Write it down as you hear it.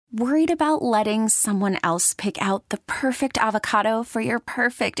Worried about letting someone else pick out the perfect avocado for your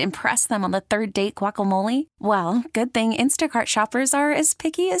perfect impress them on the third date guacamole? Well, good thing Instacart shoppers are as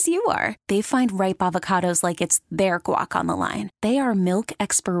picky as you are. They find ripe avocados like it's their guac on the line. They are milk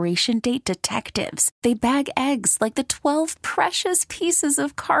expiration date detectives. They bag eggs like the 12 precious pieces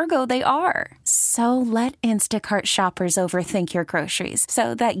of cargo they are. So let Instacart shoppers overthink your groceries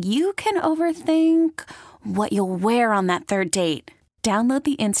so that you can overthink what you'll wear on that third date. Download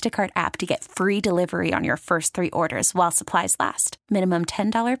the Instacart app to get free delivery on your first 3 orders while supplies last. Minimum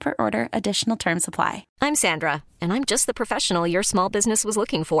 $10 per order. Additional terms apply. I'm Sandra, and I'm just the professional your small business was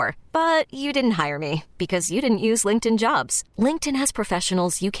looking for. But you didn't hire me because you didn't use LinkedIn Jobs. LinkedIn has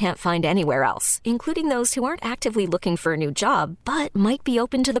professionals you can't find anywhere else, including those who aren't actively looking for a new job, but might be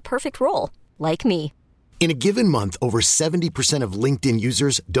open to the perfect role, like me. In a given month, over 70% of LinkedIn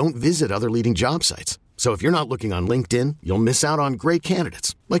users don't visit other leading job sites. So if you're not looking on LinkedIn, you'll miss out on great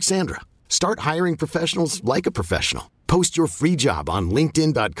candidates like Sandra. Start hiring professionals like a professional. Post your free job on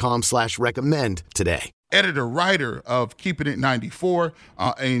linkedin.com/recommend today. Editor-writer of Keeping It 94,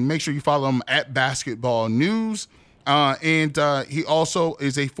 and make sure you follow him at Basketball News. And he also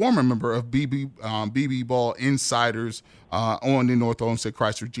is a former member of BB Ball Insiders on the North Olmsted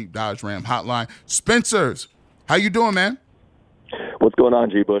Chrysler Jeep Dodge Ram hotline. Spencer's, how you doing, man? What's going on,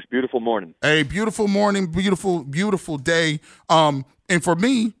 G. Bush? Beautiful morning. Hey, beautiful morning, beautiful day. And for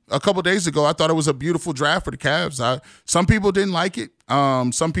me, a couple days ago, I thought it was a beautiful draft for the Cavs. Some people didn't like it.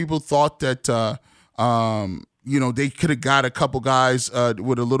 Some people thought that, they could have got a couple guys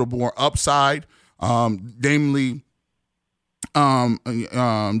with a little more upside, namely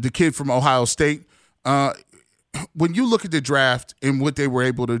the kid from Ohio State. When you look at the draft and what they were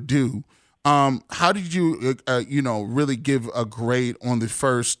able to do, how did you, really give a grade on the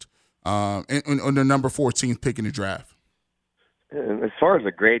first, on the number 14th pick in the draft? As far as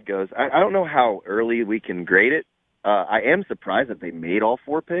the grade goes, I don't know how early we can grade it. I am surprised that they made all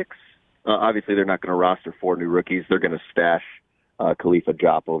 4 picks. Obviously, they're not going to roster 4 new rookies. They're going to stash Khalifa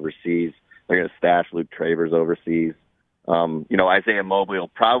Diop overseas. They're going to stash Luke Travers overseas. Isaiah Mobley will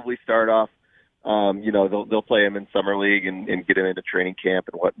probably start off. They'll play him in summer league and get him into training camp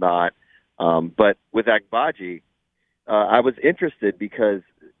and whatnot. But with Agbaji, I was interested because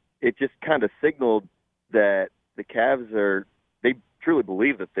it just kind of signaled that the Cavs they truly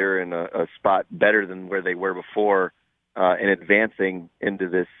believe that they're in a spot better than where they were before, in advancing into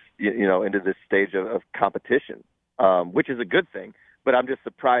this, into this stage of competition, which is a good thing. But I'm just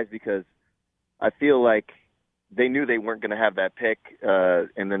surprised because I feel like they knew they weren't going to have that pick,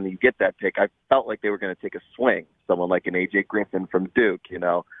 and then you get that pick. I felt like they were going to take a swing, someone like an A.J. Griffin from Duke,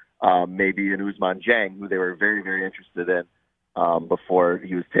 maybe an Ousmane Dieng, who they were very, very interested in before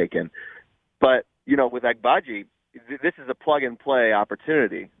he was taken. But, with Agbaji, this is a plug-and-play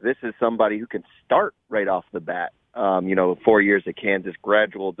opportunity. This is somebody who can start right off the bat. 4 years at Kansas,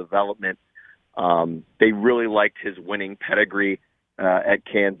 gradual development. They really liked his winning pedigree at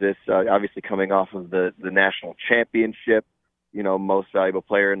Kansas, obviously coming off of the national championship, most valuable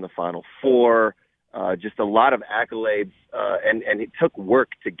player in the Final Four, just a lot of accolades, and it took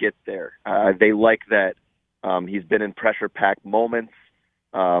work to get there. They like that he's been in pressure-packed moments.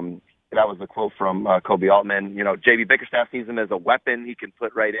 That was a quote from Kobe Altman. J.B. Bickerstaff sees him as a weapon he can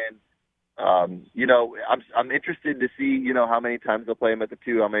put right in. I'm interested to see, how many times they'll play him at the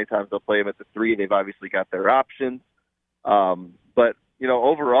 2, how many times they'll play him at the 3. They've obviously got their options. But,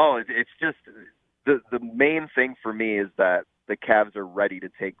 overall, it's just the main thing for me is that the Cavs are ready to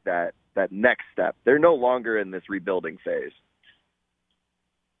take that next step. They're no longer in this rebuilding phase.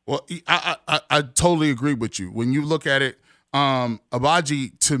 Well, I totally agree with you. When you look at it,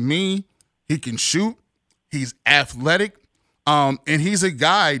 Agbaji, to me, he can shoot. He's athletic. And he's a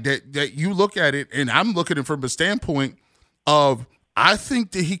guy that you look at it, and I'm looking at it from a standpoint of I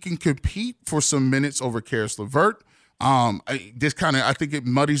think that he can compete for some minutes over Karis LeVert. I think it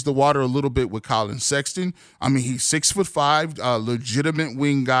muddies the water a little bit with Colin Sexton. I mean, he's 6'5", legitimate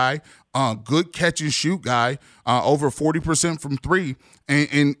wing guy, good catch and shoot guy, over 40% from 3.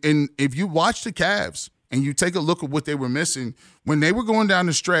 And if you watch the Cavs and you take a look at what they were missing when they were going down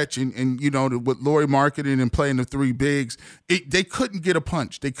the stretch and with Lauri Markkanen and playing the 3 bigs, they couldn't get a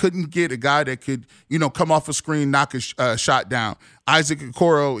punch. They couldn't get a guy that could, come off a screen, knock a shot down. Isaac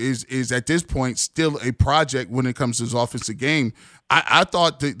Okoro is at this point still a project when it comes to his offensive game. I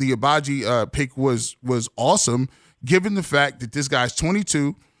thought the Agbaji pick was awesome, given the fact that this guy's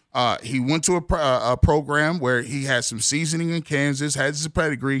 22. He went to a program where he had some seasoning in Kansas, had his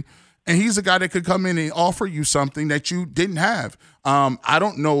pedigree, and he's a guy that could come in and offer you something that you didn't have. I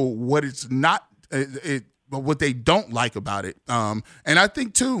don't know what it's not what they don't like about it. And I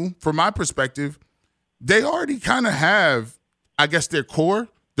think too, from my perspective, they already kind of have, I guess, their core,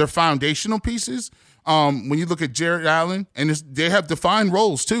 their foundational pieces. When you look at Jared Allen, and they have defined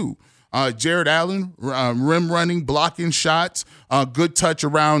roles too. Jared Allen, rim running, blocking shots, good touch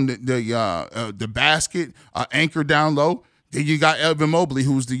around the basket, anchor down low. Then you got Evan Mobley,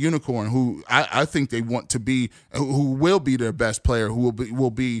 who's the unicorn, who I think they want to be, who will be their best player, who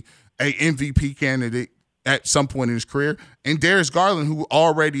will be a MVP candidate at some point in his career, and Darius Garland, who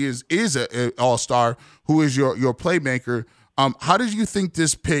already is an all-star, who is your playmaker. How did you think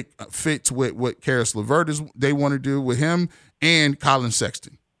this pick fits with what Karis LeVert they want to do with him and Colin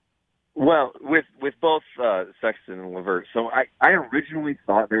Sexton? Well, with both Sexton and LeVert, so I originally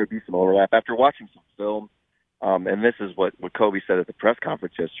thought there would be some overlap after watching some film, and this is what Kobe said at the press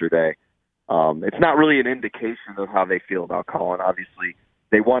conference yesterday. It's not really an indication of how they feel about Colin. Obviously,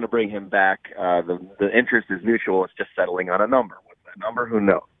 they want to bring him back. The interest is mutual. It's just settling on a number. What's that number? Who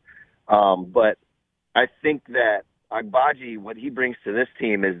knows? But I think that Agbaji, what he brings to this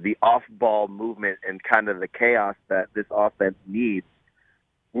team is the off-ball movement and kind of the chaos that this offense needs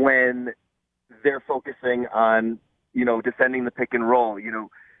when they're focusing on, defending the pick and roll.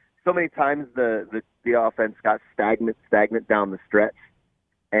 So many times the offense got stagnant down the stretch,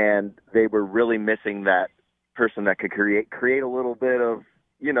 and they were really missing that person that could create a little bit of,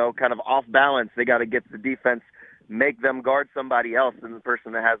 kind of off balance. They got to get the defense, make them guard somebody else than the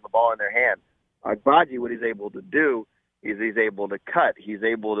person that has the ball in their hand. Agbaji, what he's able to do is he's able to cut. He's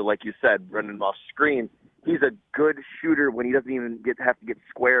able to, like you said, running off screen. He's a good shooter when he doesn't even have to get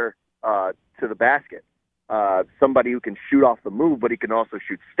square to the basket. Somebody who can shoot off the move, but he can also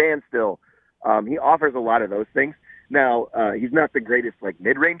shoot standstill. He offers a lot of those things. Now, he's not the greatest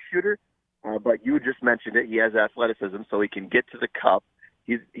mid-range shooter, but you just mentioned it. He has athleticism, so he can get to the cup.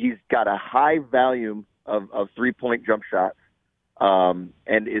 He's got a high volume of three-point jump shots,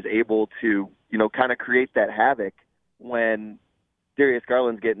 and is able to kind of create that havoc when Darius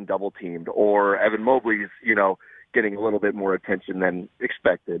Garland's getting double-teamed or Evan Mobley's getting a little bit more attention than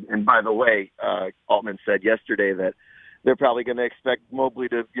expected. And by the way, Altman said yesterday that they're probably going to expect Mobley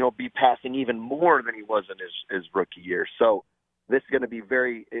to, be passing even more than he was in his rookie year. So this is going to be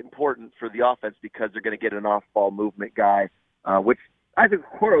very important for the offense because they're going to get an off-ball movement guy, which I think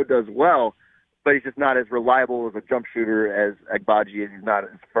Okoro does well, but he's just not as reliable as a jump shooter as Agbaji is. He's not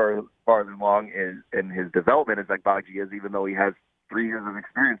as far along in his development as Agbaji is, even though he has 3 years of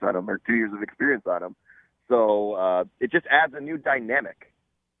experience on him or 2 years of experience on him. So it just adds a new dynamic.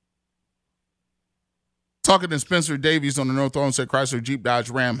 Talking to Spencer Davies on the North Olmsted Chrysler Jeep Dodge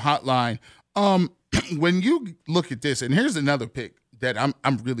Ram hotline. When you look at this, and here's another pick that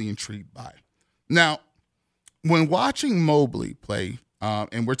I'm really intrigued by. Now, when watching Mobley play,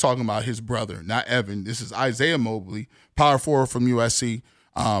 and we're talking about his brother, not Evan. This is Isaiah Mobley, power forward from USC,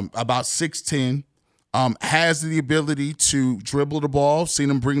 about 6'10", has the ability to dribble the ball, seen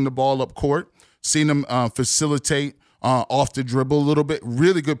him bring the ball up court, seen him facilitate off the dribble a little bit.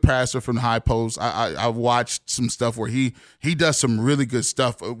 Really good passer from the high post. I've watched some stuff where he does some really good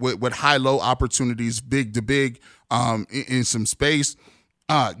stuff with high-low opportunities, big to big, in some space.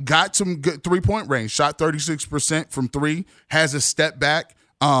 Got some good three-point range, shot 36% from three, has a step back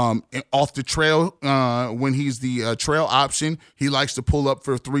off the trail when he's the trail option. He likes to pull up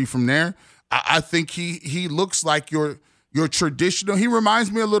for a three from there. I think he looks like your traditional. He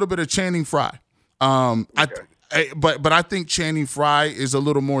reminds me a little bit of Channing Frye. But I think Channing Frye is a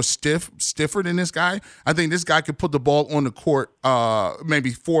little more stiffer than this guy. I think this guy could put the ball on the court,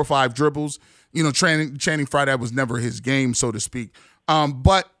 maybe 4 or 5 dribbles. Channing Frye, that was never his game, so to speak.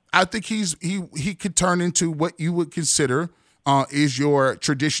 But I think he could turn into what you would consider is your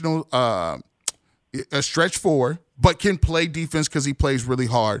traditional a stretch four, but can play defense because he plays really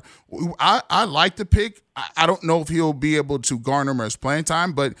hard. I like the pick. I don't know if he'll be able to garner his playing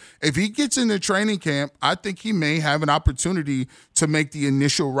time, but if he gets into training camp, I think he may have an opportunity to make the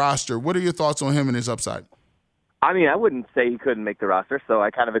initial roster. What are your thoughts on him and his upside? I mean, I wouldn't say he couldn't make the roster, so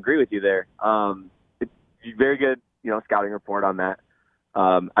I kind of agree with you there. It's very good, scouting report on that.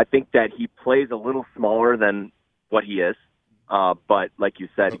 I think that he plays a little smaller than what he is, but like you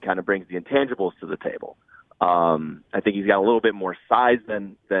said, he kind of brings the intangibles to the table. I think he's got a little bit more size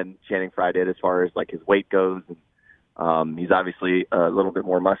than Channing Frye did as far as his weight goes. And, he's obviously a little bit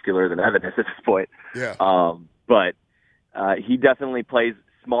more muscular than Evan is at this point. Yeah. But he definitely plays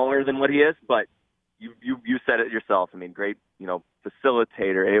smaller than what he is. But you said it yourself. I mean, great,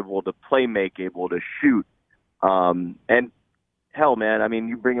 facilitator, able to play make, able to shoot. And hell, man, I mean,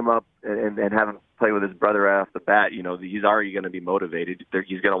 you bring him up and have him play with his brother right off the bat. He's already going to be motivated.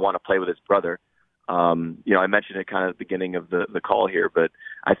 He's going to want to play with his brother. I mentioned it kind of at the beginning of the call here, but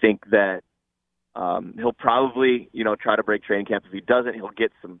I think that he'll probably, try to break training camp. If he doesn't, he'll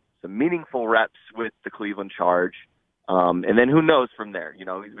get some meaningful reps with the Cleveland Charge. And then who knows from there? He's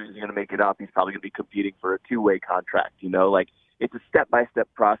going to make it up. He's probably going to be competing for a two-way contract. It's a step-by-step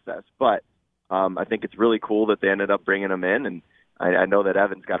process. But I think it's really cool that they ended up bringing him in, and I know that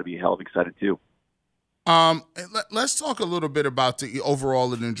Evan's got to be hell of excited too. Let's talk a little bit about the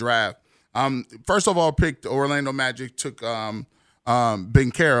overall in the draft. First of all, picked Orlando Magic, took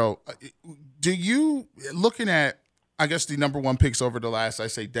Ben Carroll. Do you, looking at, I guess, the number one picks over the last, I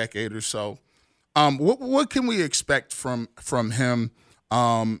say, decade or so, what can we expect from him?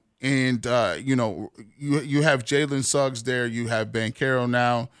 You have Jalen Suggs there, you have Ben Carroll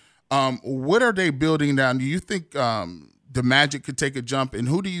now. What are they building down? Do you think the Magic could take a jump, and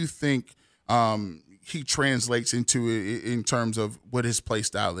who do you think he translates into in terms of what his play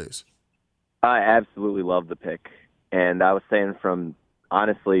style is? I absolutely love the pick. And I was saying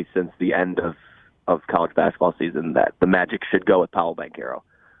honestly, since the end of college basketball season that the Magic should go with Paolo Banchero.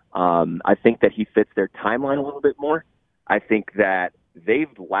 I think that he fits their timeline a little bit more. I think that they've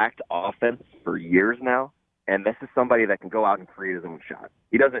lacked offense for years now, and this is somebody that can go out and create his own shot.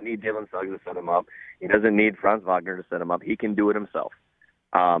 He doesn't need Jalen Suggs to set him up. He doesn't need Franz Wagner to set him up. He can do it himself.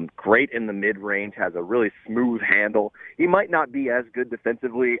 Great in the mid-range, has a really smooth handle. He might not be as good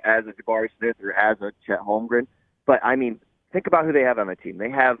defensively as a Jabari Smith or as a Chet Holmgren, but, think about who they have on the team. They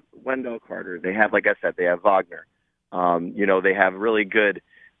have Wendell Carter. They have, like I said, they have Wagner. They have really good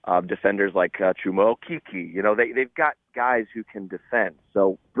defenders like Chumo Kiki. They've got guys who can defend.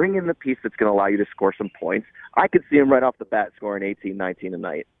 So bring in the piece that's going to allow you to score some points. I could see him right off the bat scoring 18, 19 a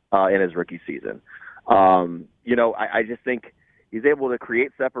night in his rookie season. I just think he's able to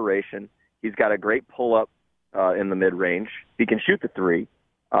create separation. He's got a great pull-up in the mid-range. He can shoot the three.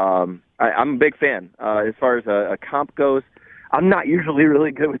 I'm a big fan. As far as a comp goes, I'm not usually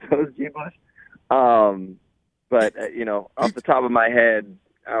really good with those, G-Bush. But off the top of my head,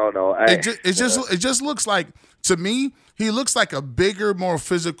 I don't know. It just looks like, to me, he looks like a bigger, more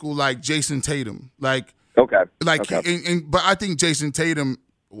physical, like Jason Tatum. But I think Jason Tatum,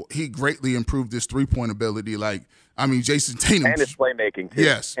 he greatly improved his three-point ability. Jason Tatum and his playmaking too.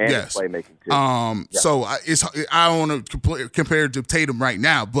 Yes. His playmaking too. So I don't want to compare it to Tatum right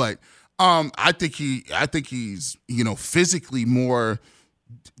now, but I think he's physically more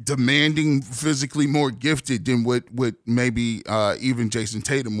demanding, physically more gifted than what maybe even Jason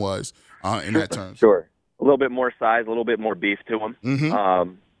Tatum was in that term. Sure, a little bit more size, a little bit more beef to him.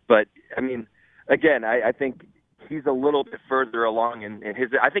 Mm-hmm. But again, I think he's a little bit further along in his.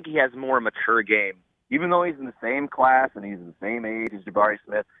 I think he has more mature game. Even though he's in the same class and he's the same age as Jabari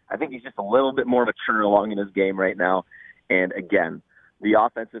Smith, I think he's just a little bit more mature along in his game right now. And again, the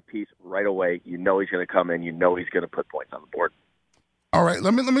offensive piece right away, he's going to come in, he's going to put points on the board. All right,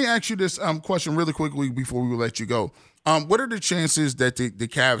 let me ask you this question really quickly before we let you go. What are the chances that the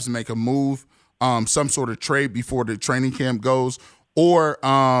Cavs make a move, some sort of trade before the training camp goes, or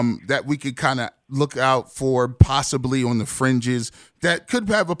that we could kind of look out for possibly on the fringes that could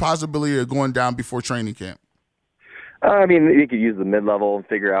have a possibility of going down before training camp? You could use the mid-level and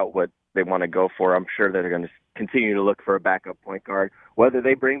figure out what they want to go for. I'm sure that they're going to continue to look for a backup point guard. Whether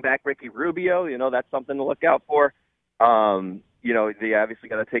they bring back Ricky Rubio, that's something to look out for. They obviously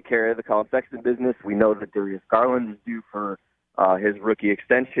got to take care of the Colin Sexton business. We know that Darius Garland is due for his rookie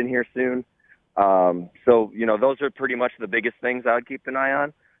extension here soon. Those are pretty much the biggest things I would keep an eye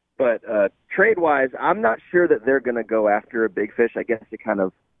on. But trade-wise, I'm not sure that they're going to go after a big fish. I guess it kind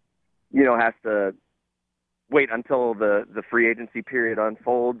of, has to wait until the free agency period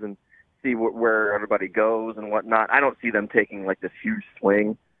unfolds and see where everybody goes and whatnot. I don't see them taking this huge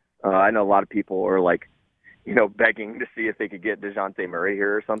swing. I know a lot of people are begging to see if they could get DeJounte Murray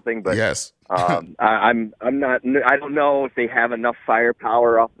here or something. But yes, I'm not. I don't know if they have enough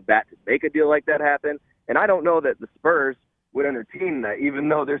firepower off the bat to make a deal like that happen. And I don't know that the Spurs would entertain that, even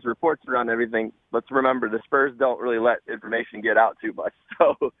though there's reports around everything. Let's remember the Spurs don't really let information get out too much.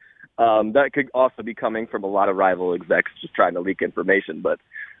 So that could also be coming from a lot of rival execs just trying to leak information. But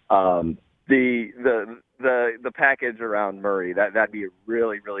the package around Murray, that'd be a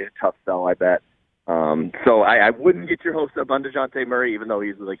really, really tough sell, I bet. So I wouldn't get your hopes up on DeJounte Murray, even though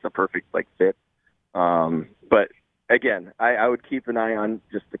he's the perfect fit. But again, I would keep an eye on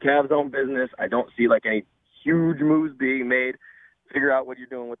just the Cavs' own business. I don't see any huge moves being made. Figure out what you're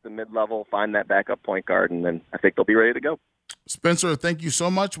doing with the mid-level, find that backup point guard, and then I think they'll be ready to go. Spencer, thank you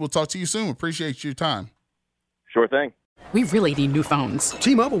so much. We'll talk to you soon. Appreciate your time. Sure thing. We really need new phones.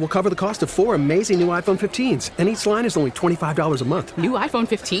 T-Mobile will cover the cost of 4 amazing new iPhone 15s, and each line is only $25 a month. New iPhone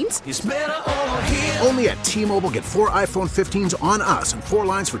 15s? It's better over here. Only at T-Mobile, get 4 iPhone 15s on us and 4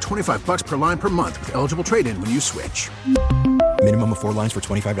 lines for $25 per line per month with eligible trade-in when you switch. Minimum of 4 lines for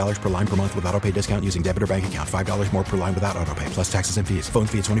 $25 per line per month with autopay discount using debit or bank account. $5 more per line without autopay, plus taxes and fees. Phone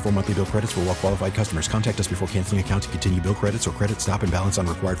fee at 24 monthly bill credits for well-qualified customers. Contact us before canceling account to continue bill credits or credit stop and balance on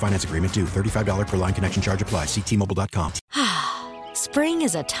required finance agreement due. $35 per line connection charge applies. See T-Mobile.com. Spring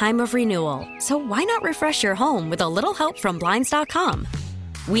is a time of renewal, so why not refresh your home with a little help from Blinds.com?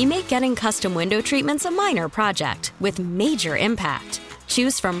 We make getting custom window treatments a minor project with major impact.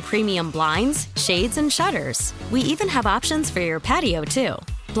 Choose from premium blinds, shades, and shutters. We even have options for your patio, too.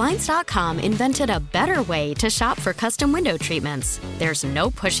 Blinds.com invented a better way to shop for custom window treatments. There's no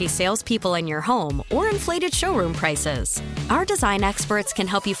pushy salespeople in your home or inflated showroom prices. Our design experts can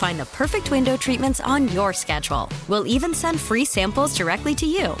help you find the perfect window treatments on your schedule. We'll even send free samples directly to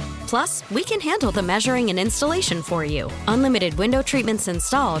you. Plus, we can handle the measuring and installation for you. Unlimited window treatments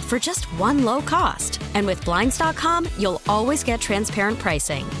installed for just one low cost. And with Blinds.com, you'll always get transparent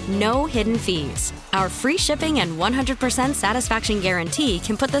pricing. No hidden fees. Our free shipping and 100% satisfaction guarantee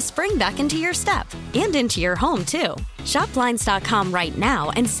can put the spring back into your step and into your home, too. Shop Blinds.com right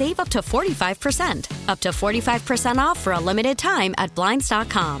now and save up to 45%. Up to 45% off for a limited time at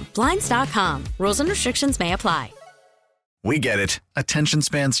Blinds.com. Blinds.com. Rules and restrictions may apply. We get it. Attention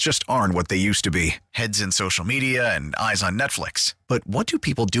spans just aren't what they used to be. Heads in social media and eyes on Netflix. But what do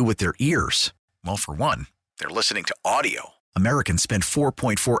people do with their ears? Well, for one, they're listening to audio. Americans spend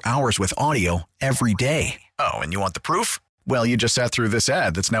 4.4 hours with audio every day. Oh, and you want the proof? Well, you just sat through this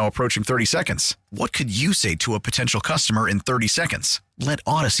ad that's now approaching 30 seconds. What could you say to a potential customer in 30 seconds? Let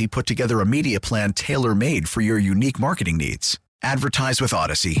Odyssey put together a media plan tailor-made for your unique marketing needs. Advertise with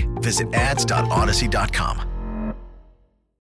Odyssey. Visit ads.odyssey.com.